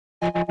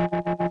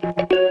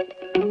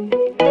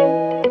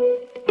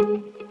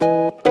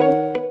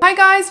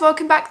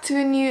welcome back to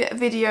a new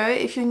video.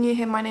 If you're new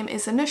here, my name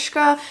is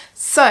Anushka.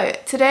 So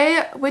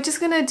today we're just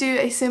gonna do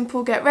a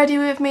simple get ready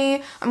with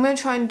me. I'm gonna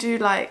try and do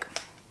like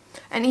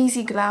an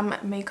easy glam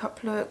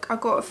makeup look.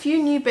 I've got a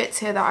few new bits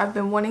here that I've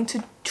been wanting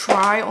to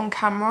try on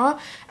camera,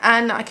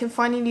 and I can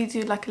finally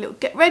do like a little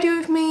get ready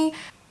with me.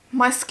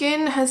 My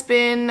skin has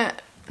been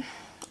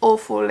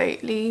awful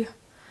lately.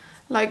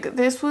 Like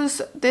this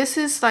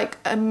is like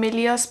a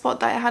milia spot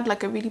that I had,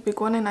 like a really big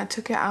one, and I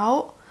took it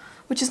out,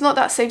 which is not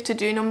that safe to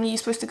do. Normally you're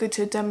supposed to go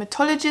to a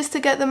dermatologist to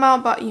get them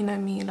out, but you know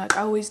me, like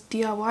I always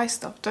DIY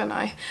stuff, don't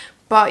I?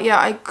 But yeah,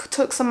 I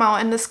took some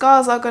out and the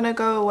scars are gonna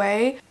go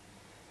away.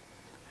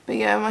 But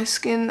yeah, my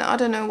skin, I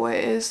don't know what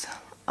it is.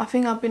 I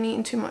think I've been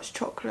eating too much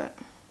chocolate.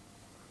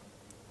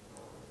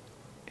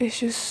 It's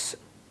just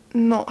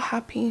not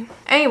happy.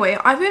 Anyway,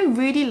 I've been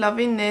really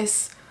loving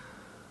this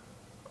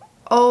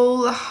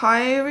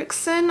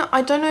HENRICKSON.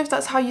 I don't know if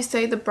that's how you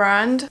say the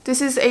brand.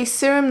 This is a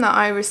serum that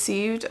I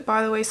received.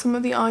 By the way, some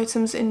of the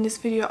items in this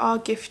video are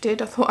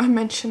gifted. I thought I'd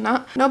mention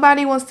that.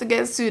 Nobody wants to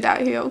get sued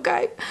out here,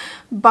 okay?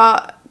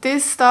 But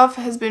this stuff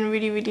has been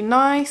really, really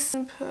nice.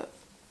 Put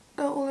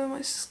that all over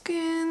my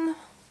skin.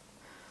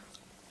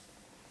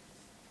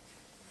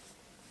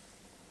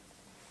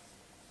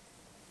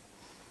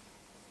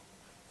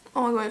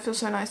 Oh my god, it feels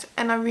so nice.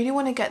 And I really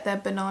want to get their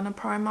banana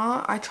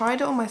primer. I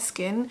tried it on my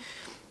skin.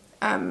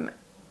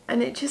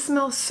 And it just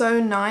smells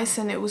so nice,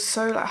 and it was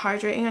so like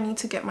hydrating. I need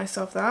to get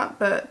myself that.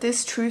 But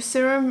this True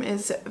Serum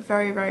is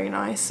very, very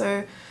nice.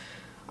 So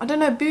I don't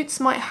know, Boots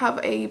might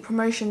have a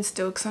promotion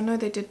still, because I know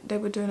they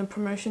were doing a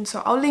promotion.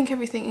 So I'll link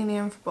everything in the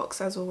info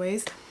box as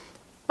always.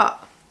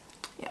 But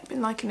yeah, I've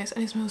been liking this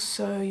and it smells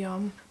so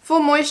yum. For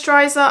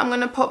moisturizer, I'm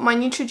going to pop my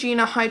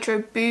NEUTROGENA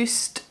Hydro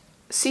Boost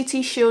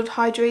City Shield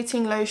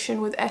Hydrating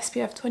Lotion with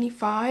SPF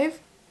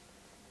 25.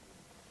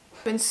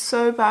 Been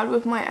so bad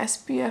with my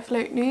SPF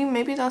lately.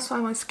 Maybe that's why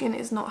my skin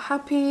is not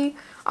happy.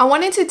 I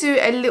wanted to do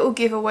a little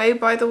giveaway,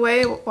 by the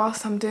way,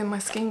 whilst I'm doing my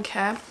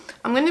skincare.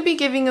 I'm going to be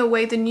giving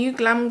away the new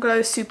Glam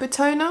Glow Super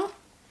Toner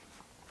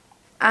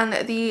and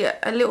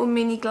a little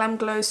mini Glam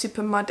Glow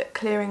Super Mud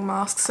Clearing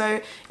Mask.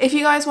 So if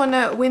you guys want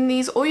to win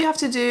these, all you have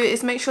to do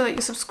is make sure that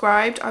you're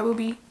subscribed. I will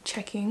be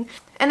checking.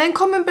 And then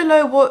comment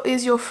below what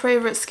is your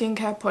favourite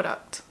skincare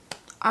product.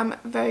 I'm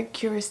very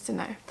curious to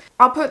know.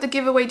 I'll put the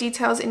giveaway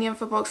details in the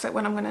info box, like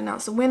when I'm going to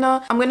announce the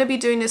winner. I'm going to be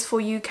doing this for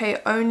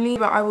UK only,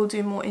 but I will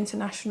do more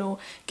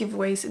international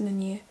giveaways in the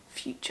near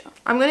future.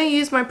 I'm going to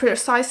use my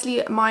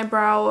Precisely My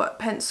Brow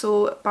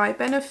pencil by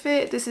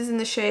Benefit. This is in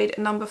the shade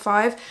number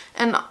 5,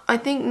 and I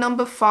think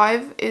number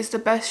 5 is the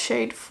best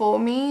shade for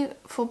me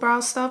for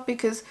brow stuff,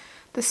 because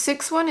the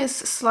 6th one is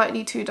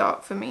slightly too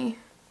dark for me.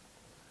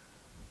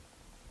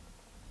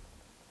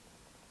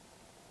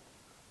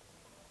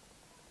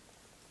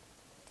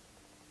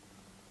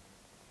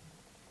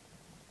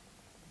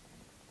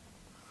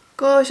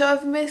 Gosh,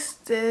 I've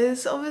missed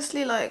this.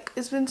 Obviously, like,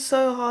 it's been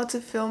so hard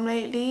to film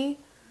lately.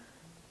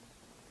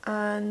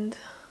 And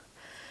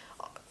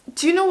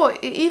do you know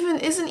what? It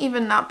isn't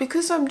even that,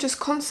 because I'm just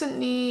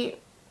constantly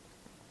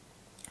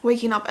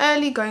waking up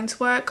early, going to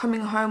work, coming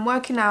home,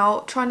 working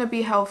out, trying to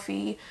be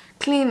healthy,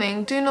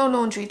 cleaning, doing no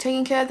laundry,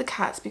 taking care of the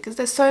cats because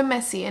they're so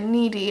messy and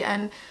needy.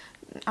 And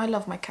I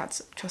love my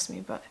cats, trust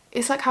me, but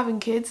it's like having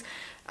kids.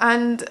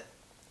 And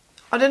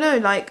I don't know,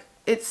 like,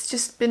 it's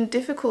just been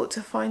difficult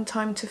to find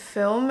time to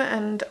film,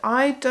 and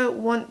I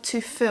don't want to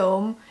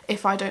film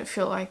if I don't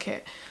feel like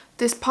it.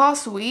 This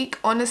past week,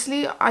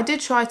 honestly, I did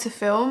try to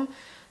film,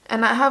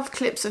 and I have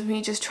clips of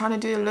me just trying to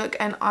do a look,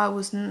 and I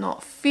was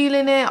not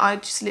feeling it. I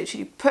just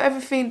literally put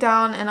everything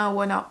down and I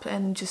went up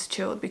and just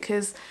chilled,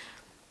 because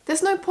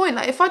there's no point.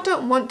 Like, if I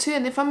don't want to,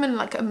 and if I'm in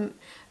like a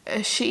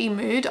shitty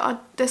mood,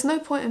 there's no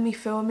point in me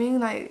filming.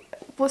 Like,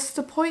 what's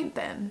the point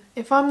then?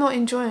 If I'm not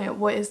enjoying it,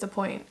 what is the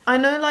point? I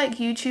know like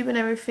YouTube and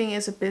everything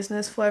is a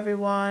business for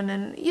everyone,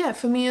 and yeah,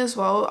 for me as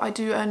well, I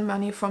do earn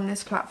money from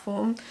this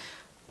platform,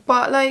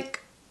 but like,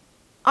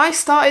 I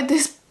started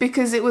this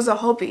because it was a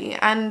hobby,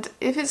 and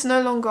if it's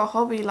no longer a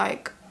hobby,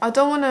 like, I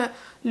don't want to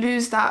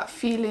lose that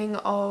feeling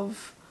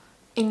of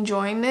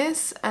enjoying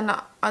this, and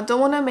I don't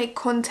want to make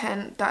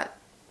content that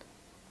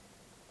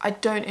I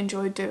don't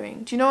enjoy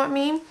doing. Do you know what I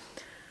mean?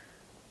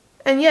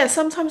 And yeah,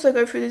 sometimes I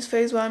go through this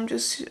phase where I'm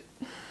just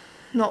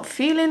not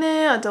feeling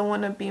it. I don't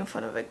want to be in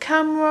front of a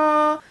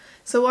camera.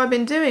 So what I've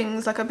been doing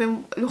is, like, I've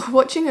been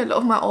watching a lot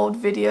of my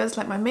old videos,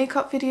 like my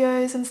makeup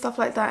videos and stuff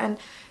like that, and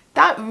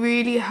that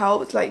really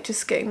helped, like,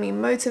 just getting me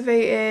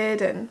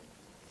motivated. And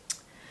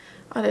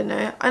I don't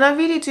know, and I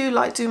really do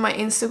like doing my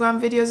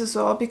Instagram videos as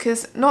well,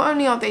 because not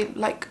only are they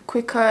like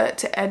quicker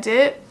to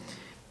edit,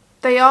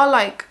 they are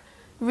like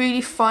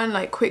really fun,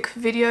 like quick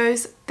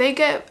videos. They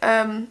get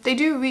they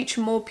do reach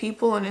more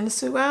people on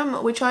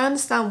Instagram, which I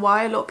understand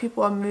why a lot of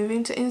people are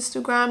moving to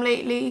Instagram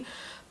lately,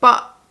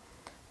 but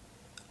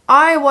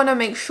I want to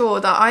make sure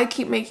that I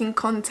keep making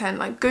content,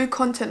 like good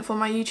content for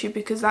my YouTube,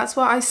 because that's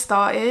where I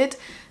started.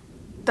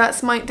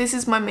 This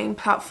is my main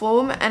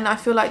platform, and I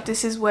feel like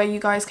this is where you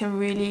guys can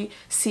really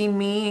see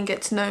me and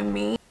get to know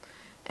me.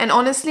 And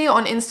honestly,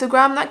 on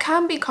Instagram, that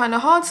can be kind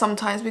of hard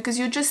sometimes because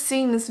you're just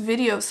seeing this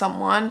video of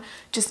someone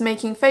just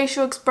making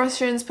facial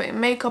expressions, putting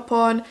makeup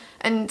on,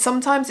 and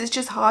sometimes it's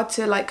just hard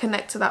to like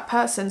connect to that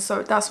person.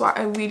 So that's why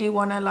I really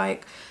want to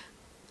like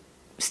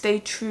stay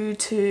true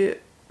to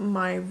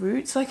my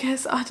roots, I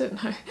guess. I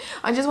don't know.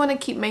 I just want to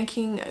keep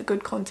making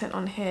good content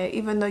on here,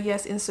 even though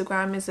yes,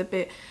 Instagram is a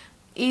bit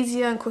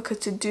easier and quicker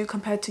to do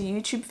compared to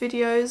YouTube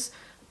videos.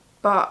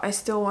 But I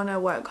still want to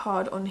work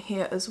hard on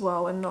here as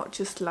well and not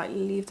just like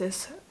leave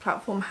this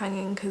platform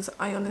hanging, because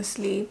I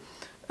honestly,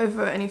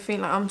 over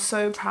anything, like I'm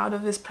so proud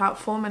of this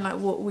platform and like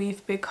what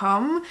we've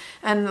become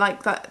and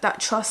like that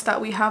trust that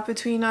we have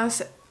between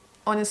us.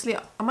 Honestly,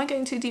 am I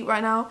getting too deep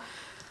right now?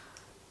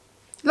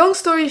 Long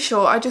story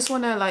short, I just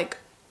want to like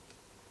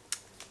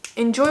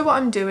enjoy what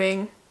I'm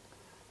doing,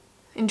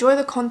 enjoy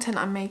the content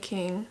I'm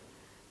making,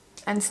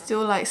 and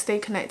still like stay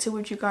connected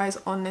with you guys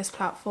on this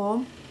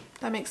platform.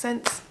 That makes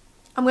sense?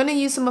 I'm going to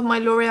use some of my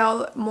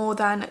L'Oreal More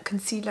Than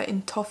concealer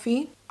in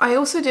Toffee. I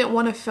also didn't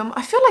want to film.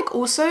 I feel like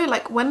also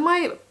like when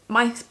my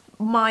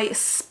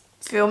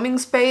filming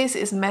space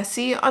is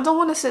messy, I don't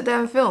want to sit there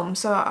and film.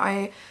 So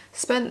I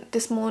spent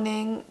this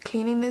morning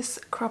cleaning this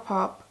crap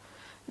up.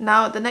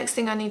 Now the next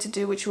thing I need to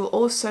do, which will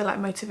also like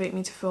motivate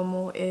me to film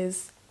more,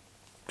 is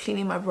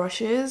cleaning my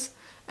brushes.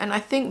 And I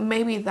think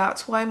maybe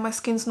that's why my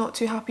skin's not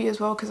too happy as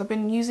well, because I've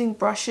been using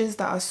brushes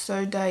that are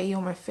so dirty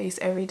on my face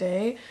every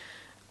day.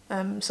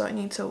 So I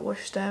need to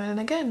wash them. And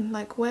again,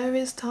 like, where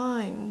is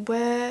time?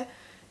 Where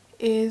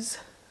is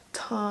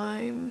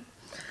time?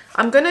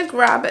 I'm gonna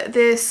grab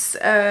this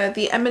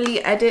the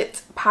Emily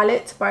Edit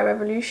palette by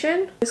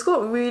Revolution. It's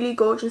got really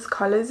gorgeous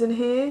colors in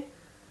here,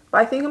 but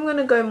I think I'm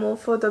gonna go more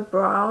for the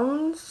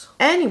browns.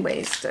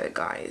 Anyways though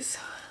guys,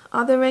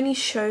 are there any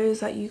shows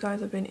that you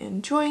guys have been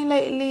enjoying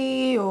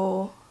lately,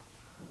 or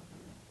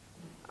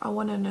I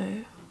want to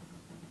know.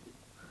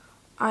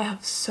 I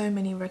have so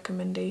many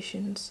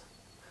recommendations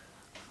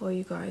for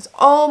you guys.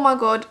 Oh my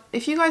god,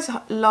 if you guys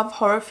love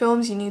horror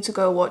films, you need to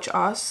go watch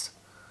Us.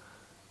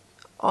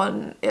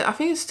 On, I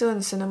think it's still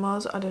in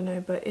cinemas, I don't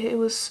know, but it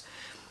was,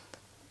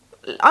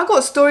 I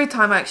got story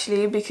time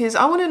actually, because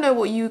I want to know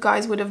what you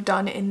guys would have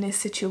done in this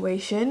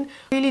situation.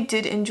 I really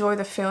did enjoy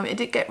the film. It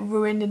did get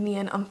ruined in the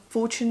end,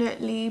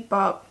 unfortunately,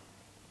 but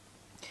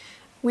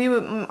I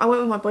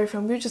went with my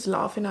boyfriend. We were just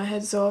laughing our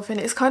heads off, and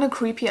it's kind of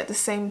creepy at the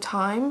same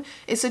time.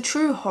 It's a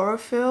true horror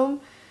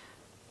film,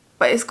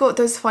 but it's got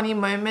those funny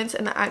moments,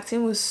 and the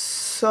acting was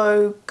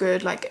so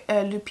good. Like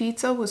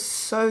Lupita was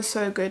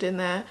so good in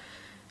there.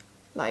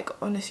 Like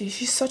honestly,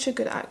 she's such a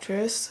good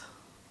actress.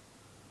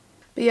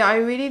 But yeah, I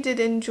really did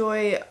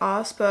enjoy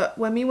Us, but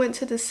when we went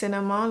to the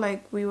cinema,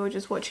 like we were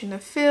just watching the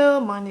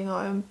film, minding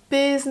our own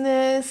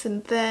business,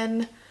 and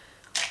then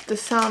the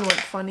sound went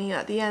funny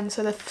at the end.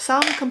 So the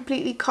sound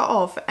completely cut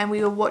off, and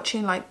we were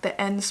watching like the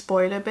end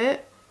spoiler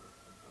bit.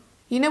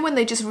 You know when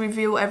they just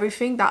reveal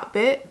everything, that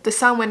bit? The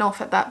sound went off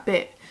at that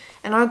bit.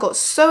 And I got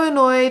so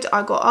annoyed.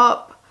 I got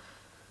up,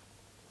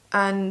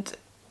 and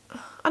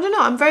I don't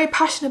know, I'm very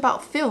passionate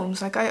about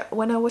films. Like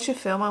when I watch a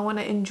film, I want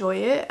to enjoy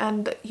it,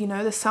 and you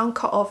know, the sound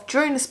cut off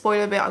during the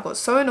spoiler bit. I got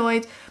so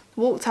annoyed,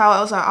 walked out.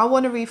 I was like, I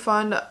want a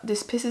refund,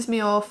 this pisses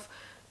me off.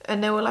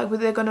 And they were like, well,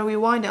 they're gonna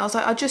rewind it. I was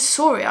like, I just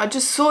saw it. I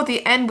just saw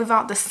the end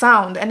without the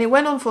sound, and it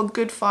went on for a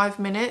good 5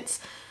 minutes.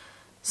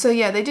 So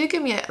yeah, they did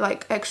give me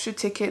like extra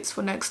tickets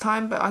for next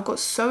time, but I got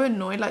so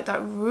annoyed. Like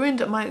that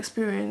ruined my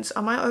experience.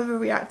 Am I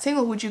overreacting,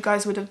 or would you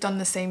guys would have done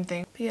the same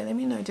thing? But yeah, let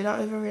me know, did I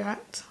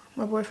overreact?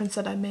 My boyfriend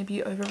said I maybe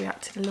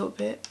overreacted a little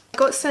bit. I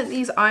got sent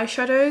these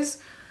eyeshadows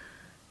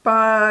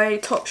by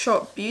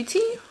Topshop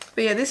Beauty.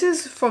 But yeah, this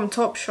is from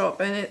Topshop,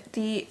 and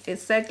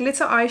it's their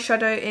glitter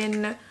eyeshadow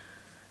in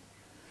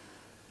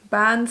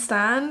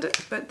Bandstand.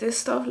 But this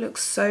stuff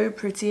looks so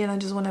pretty, and I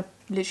just want to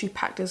literally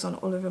pack this on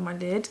all over my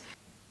lid.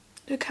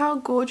 Look how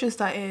gorgeous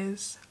that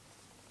is.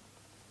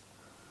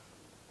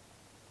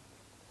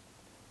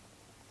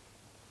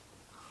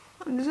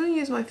 I'm just going to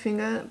use my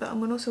finger, but I'm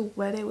going to also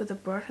wet it with a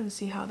brush and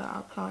see how that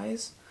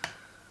applies.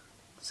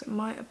 So it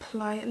might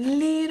apply a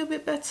little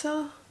bit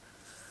better.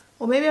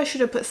 Or maybe I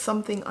should have put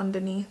something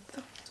underneath.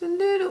 It's a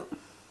little,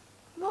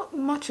 not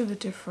much of a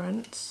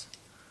difference.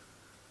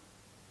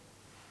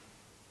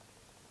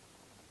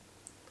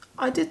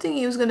 I did think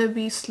it was going to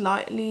be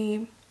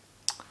slightly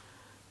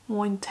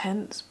more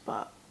intense,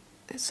 but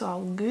it's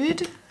all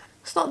good.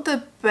 It's not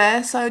the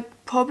best. I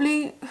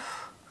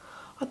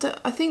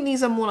think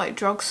these are more like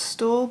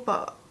drugstore,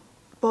 but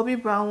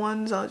Bobbi Brown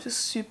ones are just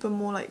super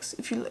more like,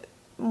 if you like,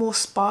 more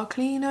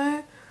sparkly, you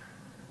know.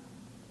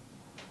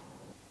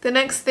 The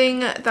next thing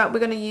that we're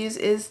going to use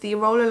is the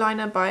roller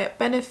liner by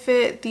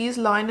Benefit. These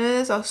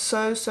liners are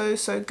so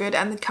good,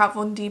 and the Kat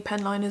Von D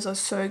pen liners are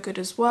so good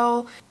as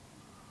well.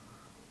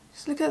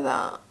 Just look at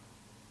that.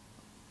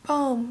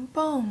 Boom,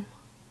 boom,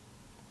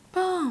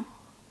 boom.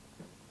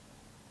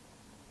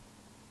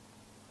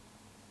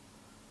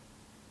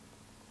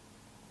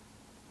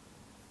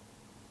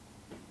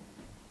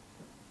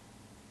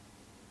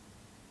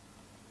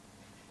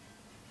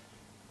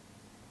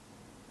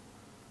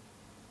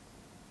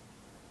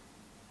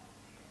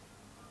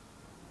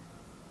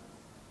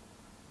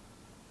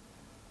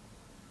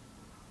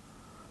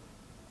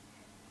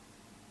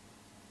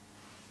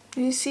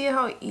 Do you see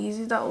how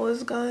easy that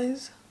was,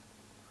 guys?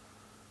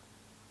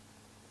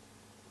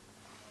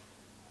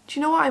 Do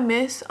you know what I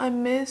miss? I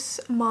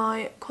miss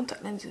my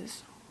contact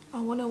lenses.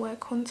 I want to wear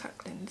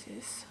contact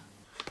lenses.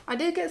 I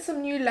did get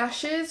some new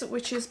lashes,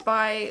 which is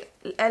by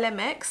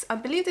LMX. I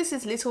believe this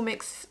is Little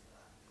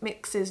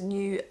Mix's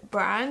new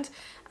brand.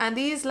 And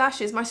these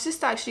lashes, my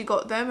sister actually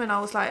got them and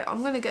I was like,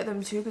 I'm going to get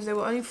them too because they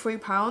were only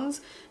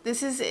 £3.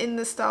 This is in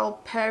the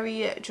style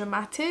Peri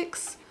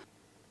DRAMTIX.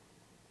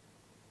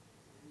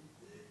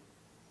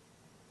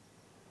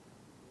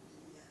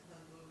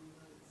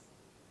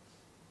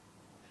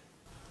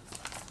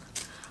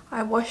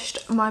 I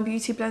washed my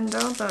beauty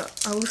blender,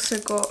 but I also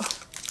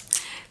got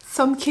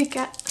some Kit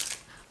Kat.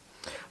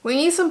 We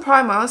need some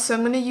primer, so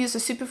I'm going to use the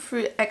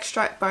Superfruit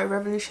Extract by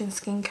Revolution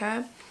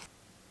Skincare.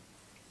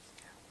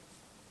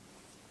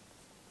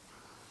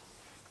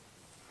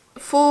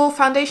 For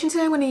foundation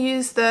today, I'm going to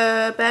use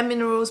the Bare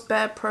Minerals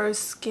Bare Pro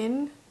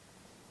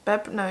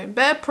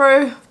Bare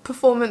Pro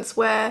Performance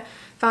Wear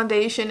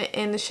Foundation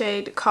in the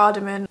shade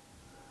Cardamon.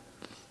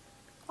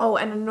 Oh,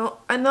 and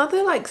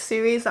another like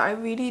series that I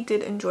really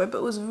did enjoy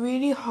but was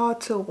really hard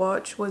to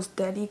watch was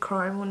Deadly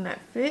Crime on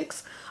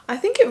Netflix. I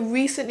think it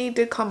recently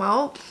did come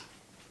out,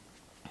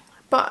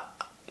 but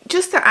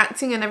just the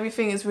acting and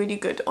everything is really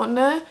good on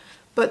there.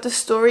 But the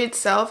story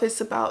itself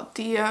is about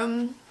the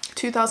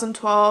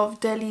 2012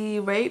 Delhi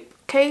rape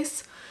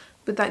case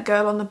with that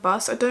girl on the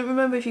bus. I don't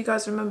remember if you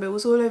guys remember, it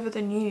was all over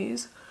the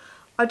news.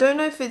 I don't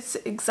know if it's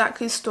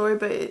exactly a story,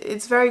 but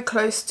it's very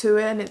close to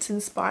it and it's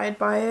inspired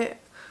by it.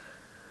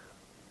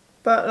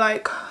 But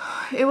like,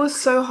 it was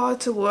so hard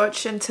to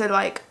watch and to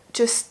like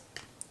just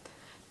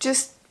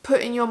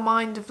put in your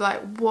mind of like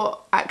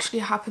what actually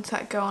happened to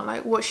that girl and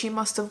like what she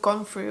must have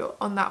gone through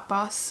on that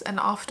bus and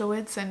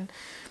afterwards, and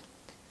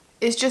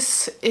it's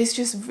just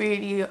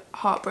really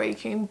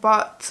heartbreaking.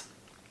 But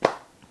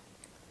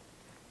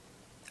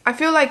I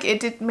feel like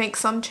it did make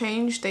some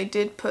change. I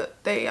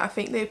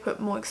think they put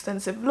more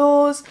extensive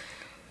laws.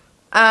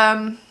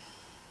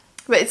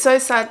 But it's so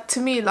sad to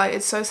me, like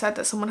it's so sad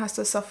that someone has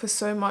to suffer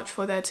so much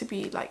for there to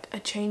be like a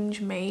change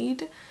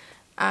made.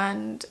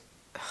 And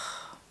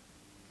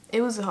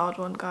it was a hard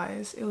one,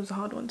 guys. It was a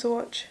hard one to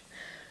watch.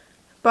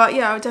 But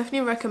yeah, I would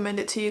definitely recommend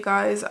it to you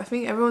guys. I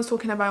think everyone's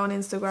talking about it on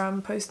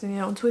Instagram, posting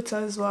it on Twitter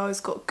as well. It's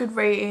got good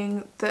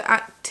rating. The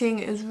acting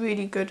is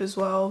really good as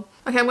well.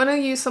 Okay, I'm going to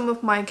use some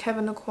of my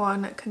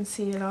KEVYN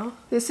concealer.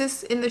 This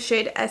is in the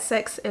shade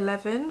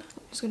SX11. I'm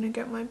just going to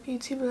get my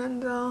beauty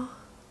blender.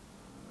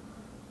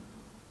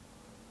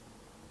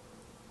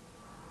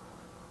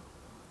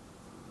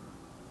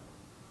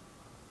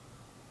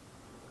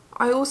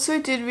 I also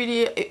did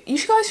really,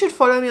 you guys should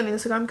follow me on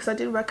Instagram because I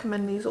did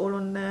recommend these all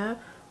on there.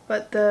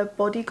 But the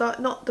Bodyguard,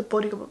 not the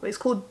Bodyguard, but it's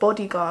called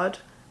Bodyguard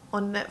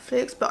on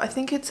Netflix. But I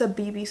think it's a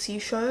BBC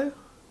show.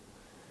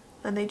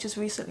 And they just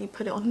recently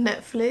put it on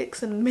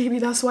Netflix. And maybe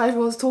that's why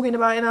everyone's talking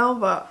about it now.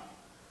 But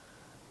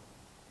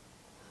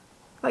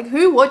like,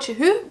 who watches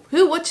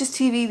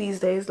TV these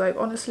days? Like,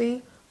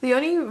 honestly, the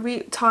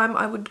only time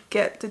I would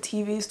get the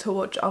TV is to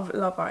watch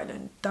Love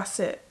Island. That's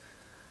it.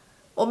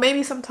 Or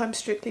maybe sometimes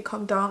Strictly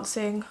Come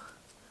Dancing.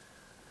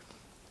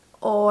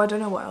 Or I don't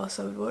know what else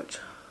I would watch.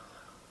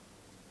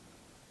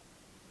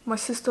 My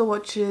sister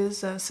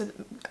watches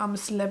I'm a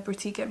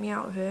Celebrity, Get Me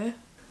Out of Here.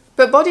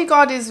 But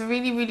Bodyguard is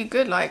really, really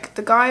good. Like,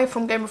 the guy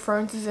from Game of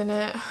Thrones is in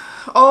it.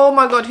 Oh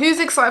my god, who's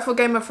excited for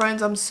Game of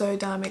Thrones? I'm so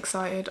damn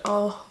excited.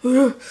 Oh,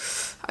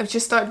 I've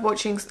just started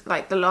watching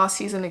like the last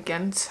season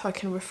again so I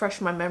can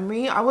refresh my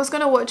memory. I was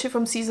going to watch it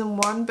from season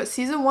 1, but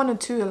season 1 and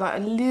 2 are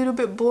like a little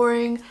bit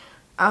boring.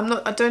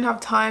 I don't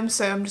have time,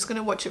 so I'm just going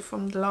to watch it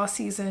from the last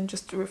season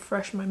just to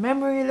refresh my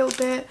memory a little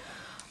bit.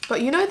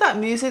 But you know that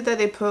music that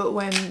they put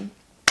when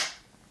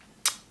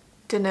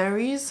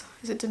Daenerys,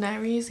 is it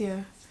Daenerys?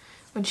 Yeah.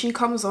 When she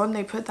comes on,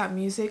 they put that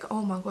music.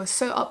 Oh my god, it's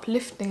so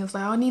uplifting. It's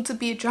like, I need to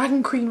be a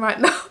dragon queen right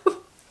now.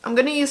 I'm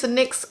going to use the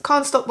NYX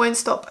Can't Stop Won't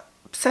Stop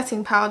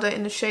setting powder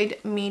in the shade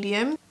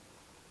Medium.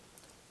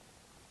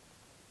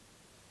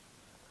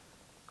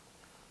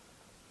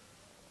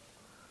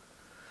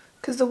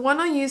 Because the one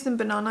I used in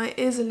Banana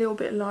is a little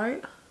bit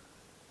light.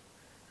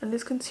 And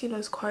this concealer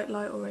is quite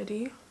light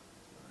already. I'm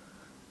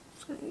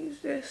just going to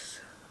use this.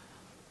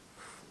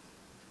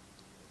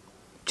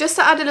 Just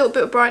to add a little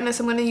bit of brightness,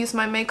 I'm going to use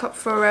my Makeup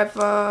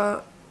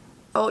Forever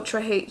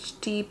Ultra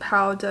HD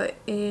powder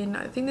in,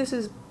 I think this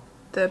is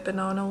the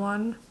Banana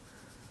one.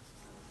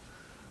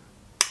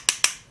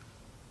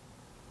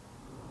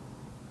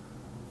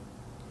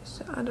 Just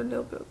to add a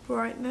little bit of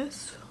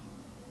brightness.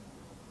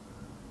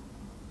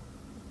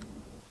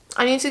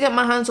 I need to get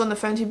my hands on the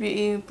Fenty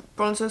Beauty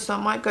bronzer, so I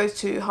might go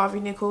to Harvey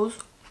Nichols.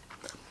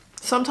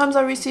 Sometimes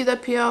I receive their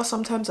PR,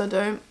 sometimes I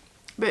don't.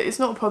 But it's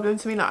not a problem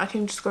to me, like I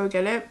can just go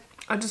get it.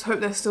 I just hope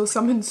there's still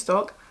some in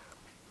stock.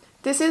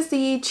 This is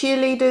the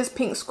Cheerleaders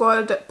Pink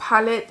Squad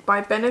palette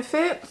by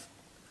Benefit.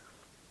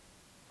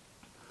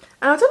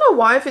 And I don't know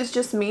why, if it's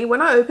just me,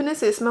 when I open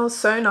this it smells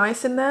so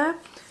nice in there.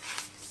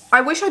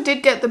 I wish I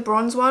did get the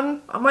bronze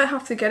one. I might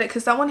have to get it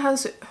because that one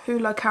has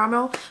Hula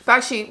Caramel. But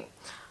actually,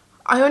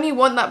 I only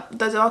want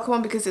the darker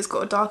one because it's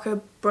got a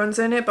darker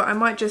bronzer in it, but I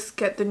might just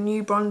get the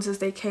new bronzers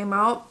they came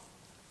out.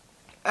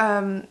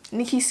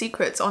 Nikki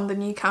Secret's on the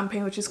new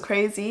campaign, which is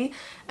crazy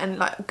and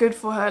like good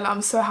for her. Like,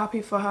 I'm so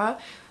happy for her.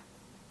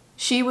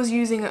 She was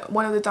using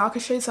one of the darker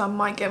shades, so I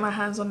might get my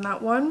hands on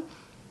that one.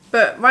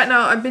 But right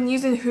now I've been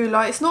using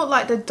Hoola. It's not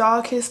like the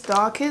darkest,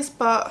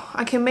 but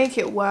I can make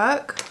it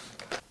work.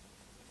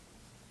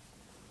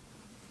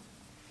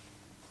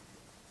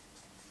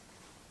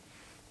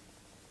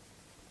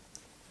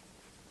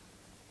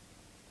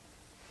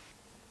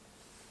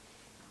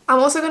 I'm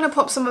also going to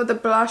pop some of the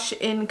blush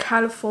in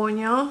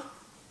California.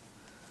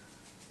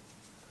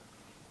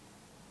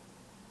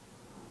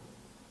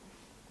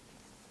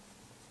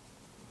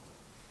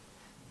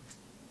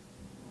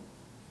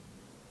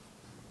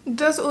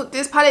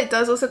 This palette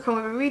does also come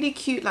with a really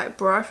cute like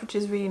brush, which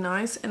is really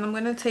nice. And I'm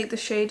going to take the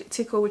shade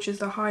Tickle, which is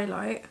the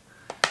highlight.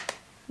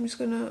 I'm just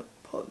going to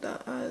pop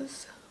that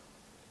as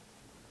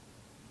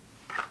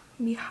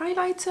my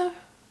highlighter.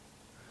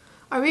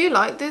 I really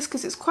like this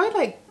because it's quite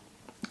like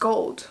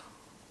gold.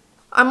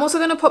 I'm also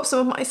going to pop some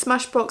of my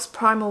Smashbox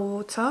primer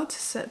water to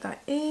set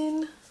that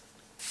in.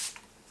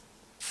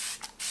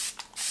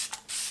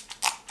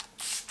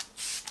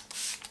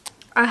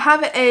 I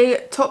have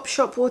a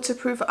Topshop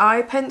waterproof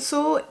eye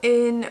pencil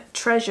in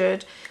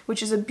Treasured,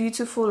 which is a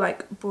beautiful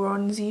like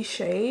bronzy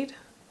shade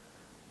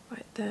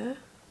right there.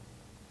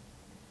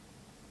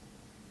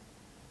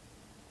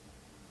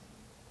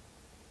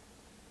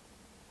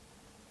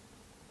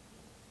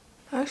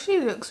 Actually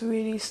looks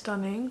really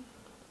stunning.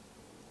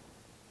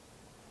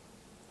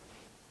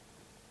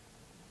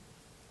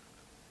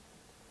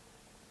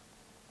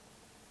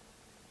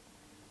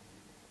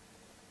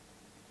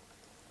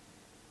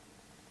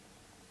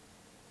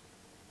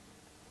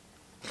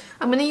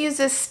 I'm going to use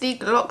this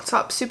Sleek Locked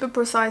Up Super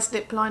Precise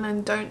Lip Liner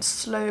and Don't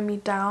Slow Me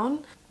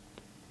Down.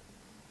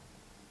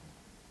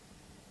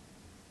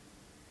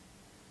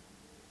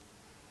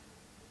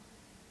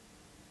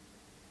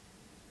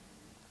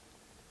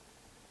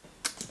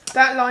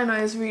 That liner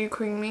is really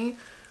creamy.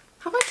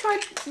 Have I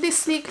tried these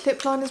sleek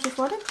lip liners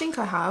before? I don't think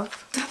I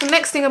have. The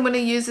next thing I'm going to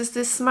use is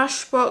this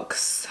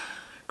Smashbox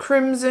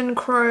Crimson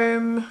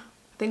Chrome.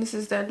 I think this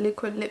is their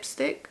liquid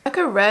lipstick. Like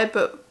a red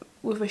but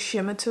with a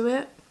shimmer to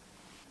it.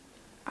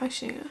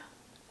 Actually,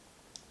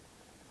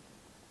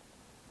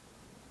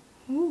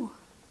 ooh.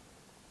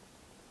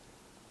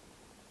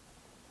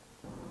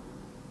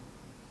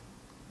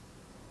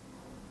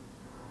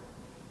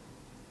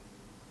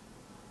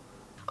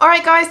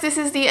 Alright guys, this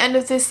is the end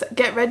of this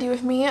Get Ready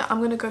With Me. I'm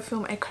going to go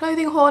film a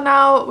clothing haul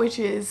now, which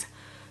is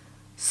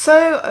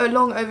so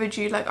long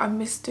overdue. Like, I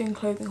miss doing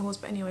clothing hauls,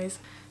 but anyways.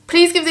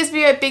 Please give this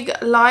video a big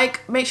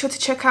like. Make sure to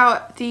check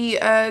out the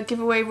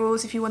giveaway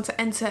rules if you want to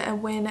enter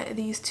and win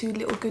these two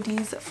little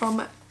goodies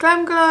from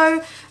Glam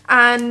Glow.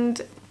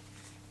 And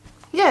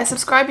yeah,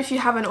 subscribe if you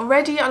haven't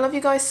already. I love you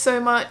guys so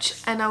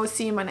much, and I will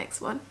see you in my next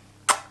one.